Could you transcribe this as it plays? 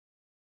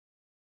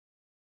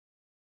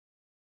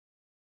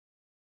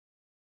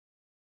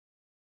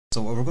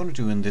So what we're going to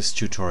do in this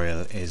tutorial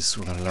is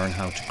we're going to learn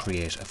how to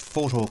create a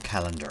photo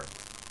calendar.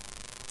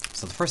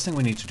 So the first thing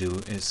we need to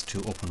do is to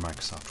open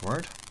Microsoft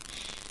Word,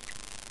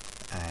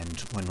 and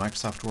when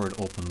Microsoft Word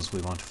opens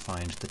we want to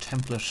find the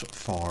template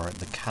for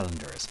the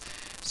calendars.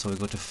 So we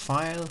go to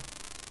File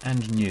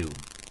and New,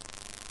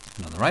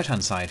 and on the right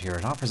hand side here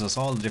it offers us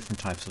all the different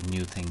types of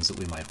new things that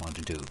we might want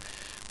to do.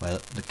 Well,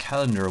 the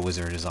calendar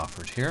wizard is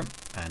offered here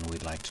and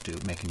we'd like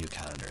to make a new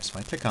calendar, so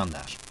I click on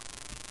that.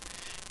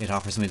 It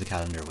offers me the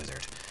calendar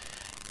wizard.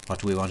 What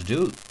do we want to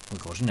do? We'll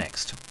go to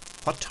Next.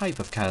 What type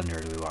of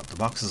calendar do we want? The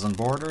boxes and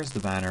borders, the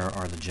banner,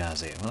 or the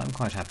jazzy? Well, I'm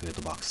quite happy with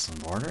the boxes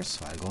and borders,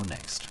 so I'll go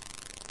Next.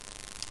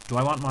 Do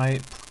I want my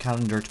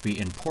calendar to be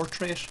in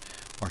portrait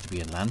or to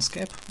be in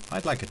landscape?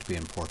 I'd like it to be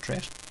in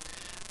portrait.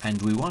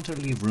 And we want to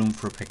leave room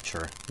for a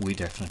picture. We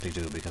definitely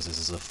do, because this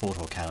is a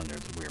photo calendar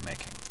that we're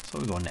making. So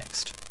we go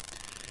Next.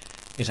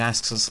 It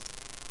asks us,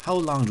 how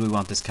long do we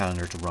want this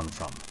calendar to run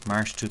from?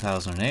 March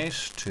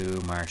 2008 to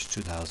March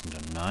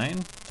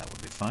 2009. That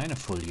would be fine. A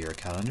full year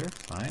calendar.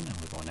 Fine. And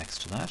we go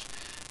next to that.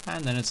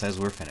 And then it says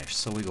we're finished.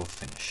 So we go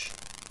Finish.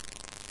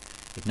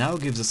 It now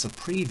gives us a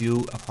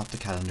preview of what the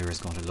calendar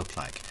is going to look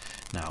like.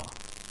 Now,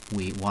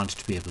 we want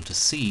to be able to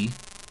see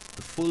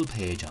the full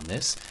page on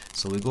this.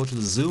 So we go to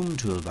the Zoom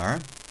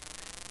toolbar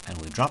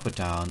and we drop it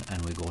down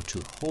and we go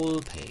to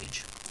Whole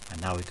Page. And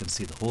now we can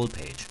see the whole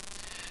page.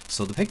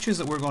 So the pictures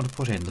that we're going to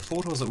put in, the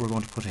photos that we're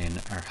going to put in,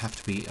 have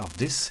to be of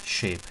this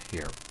shape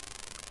here,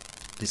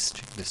 this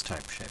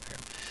type of shape here.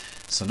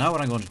 So now what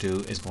I'm going to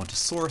do is going to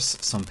source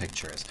some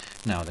pictures.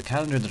 Now the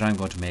calendar that I'm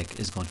going to make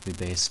is going to be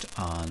based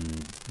on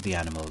the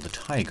animal, the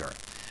tiger.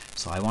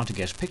 So I want to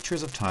get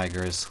pictures of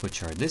tigers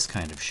which are this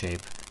kind of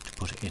shape to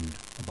put in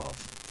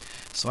above.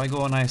 So I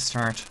go and I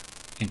start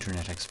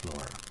Internet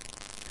Explorer.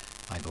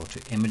 I go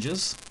to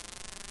Images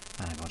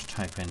and I'm going to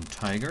type in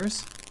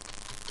tigers.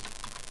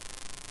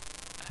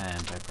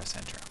 And I press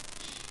enter.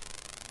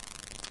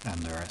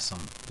 And there are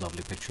some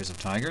lovely pictures of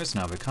tigers.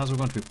 Now because we're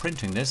going to be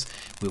printing this,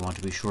 we want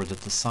to be sure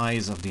that the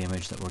size of the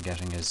image that we're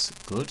getting is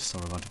good, so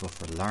we're going to go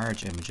for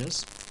large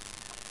images.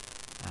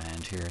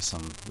 And here are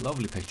some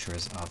lovely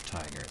pictures of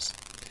tigers.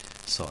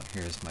 So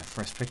here's my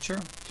first picture.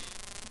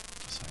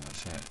 So I'm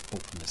going to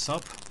open this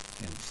up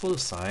in full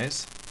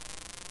size.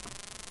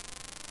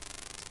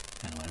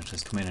 And when it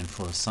has come in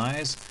full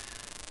size,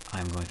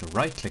 I'm going to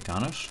right click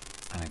on it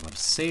and I'm going to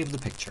save the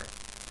picture.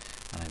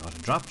 And I'm going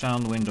to drop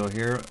down the window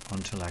here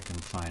until I can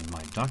find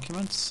my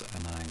documents,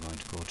 and then I'm going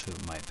to go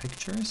to my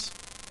pictures.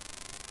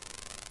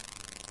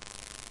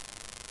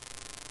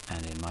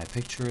 And in my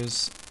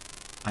pictures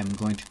I'm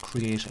going to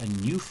create a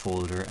new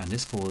folder, and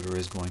this folder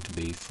is going to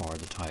be for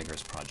the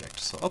Tigers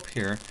project. So up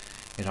here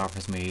it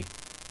offers me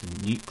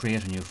the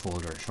create a new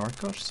folder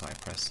shortcut, so I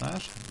press that,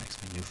 it makes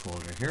me a new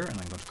folder here, and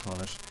I'm going to call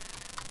it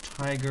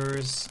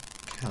Tigers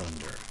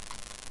Calendar.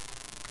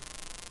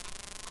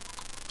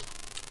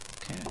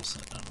 Okay, I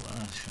said that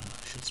well,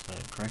 I should spell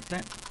it correctly.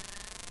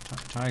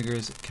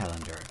 Tigers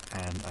Calendar,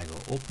 and I go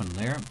open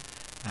there,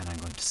 and I'm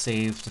going to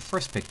save the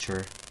first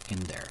picture in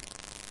there.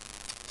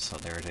 So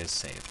there it is,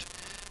 saved.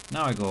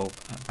 Now I go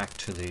back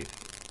to the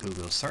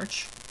Google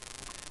search,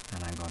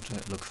 and I'm going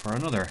to look for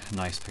another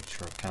nice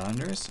picture of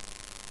calendars.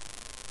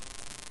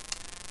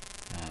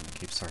 And I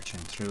keep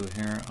searching through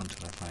here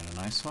until I find a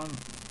nice one.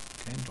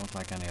 Okay, don't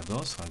like any of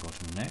those, so I'll go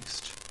to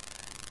Next.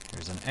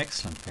 Here's an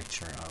excellent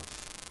picture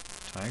of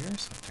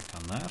tigers. I click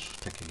on that,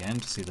 click again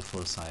to see the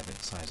full size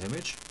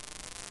image.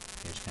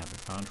 Page can't be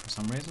found for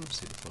some reason.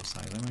 See the full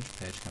size image,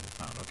 page can't be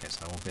found. Okay,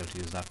 so I won't be able to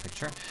use that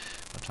picture.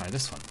 I'll try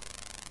this one.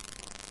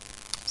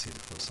 See the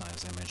full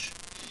size image,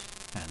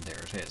 and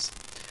there it is.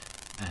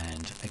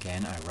 And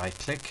again I right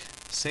click,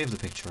 save the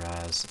picture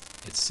as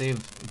it's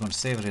saved. I'm going to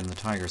save it in the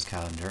Tigers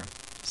calendar,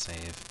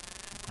 save,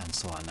 and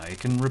so on. Now you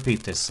can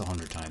repeat this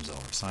 100 times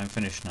over. So I'm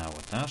finished now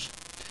with that.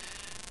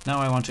 Now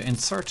I want to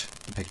insert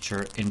the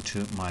picture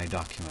into my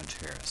document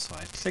here. So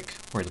I click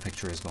where the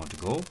picture is going to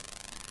go,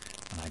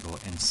 and I go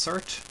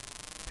Insert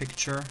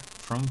Picture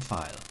from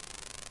File.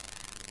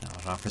 Now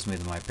it offers me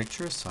my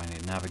picture, so I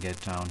need to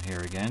navigate down here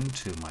again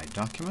to my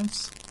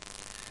documents.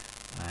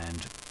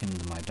 And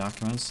in my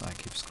documents I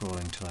keep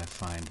scrolling till I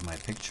find my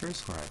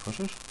pictures where I put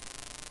it.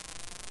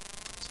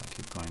 So I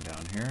keep going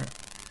down here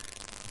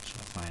until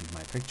I find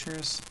my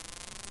pictures.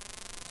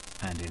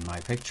 And in my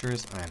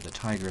pictures I have the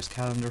Tigers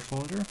calendar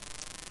folder.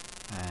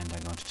 And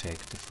I'm going to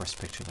take the first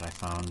picture that I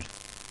found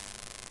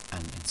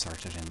and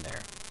insert it in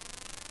there.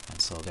 And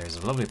so there's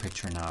a lovely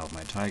picture now of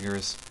my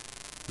tigers,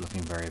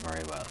 looking very,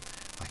 very well.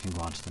 I can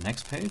go on to the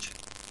next page,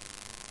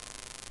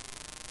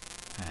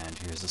 and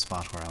here's the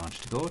spot where I want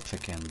it to go.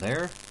 Click in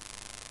there,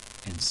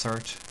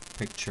 insert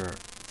picture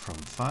from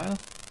file,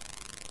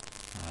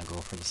 and I'll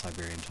go for the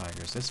Siberian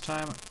tigers this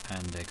time,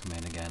 and they come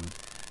in again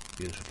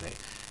beautifully.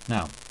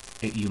 Now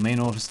you may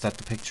notice that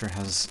the picture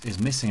is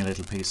missing a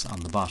little piece on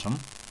the bottom.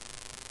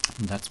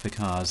 And that's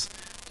because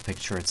the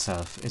picture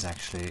itself is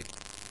actually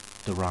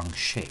the wrong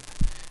shape.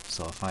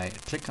 So if I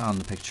click on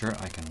the picture,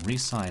 I can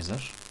resize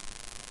it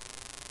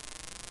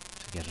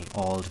to get it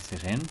all to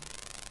fit in,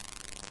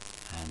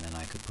 and then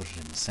I could put it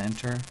in the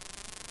center,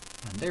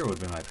 and there would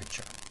be my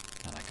picture.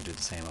 And I could do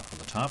the same up on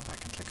the top. I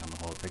can click on the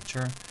whole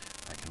picture,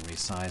 I can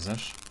resize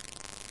it,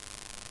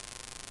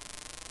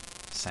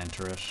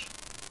 center it,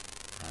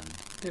 and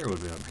there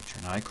would be my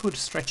picture. Now I could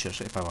stretch it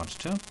if I wanted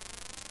to,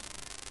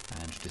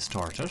 and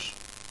distort it,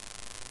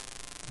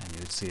 and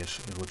you'd see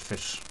it would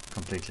fit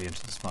completely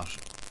into the spot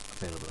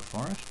available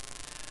for it.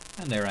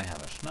 And there I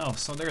have it. Now,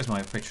 so there's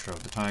my picture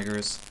of the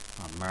tigers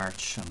on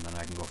March, and then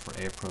I can go for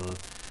April,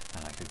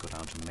 and I could go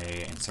down to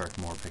May, insert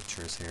more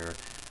pictures here,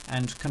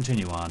 and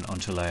continue on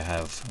until I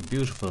have a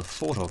beautiful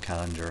photo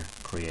calendar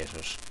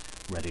created,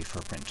 ready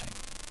for printing.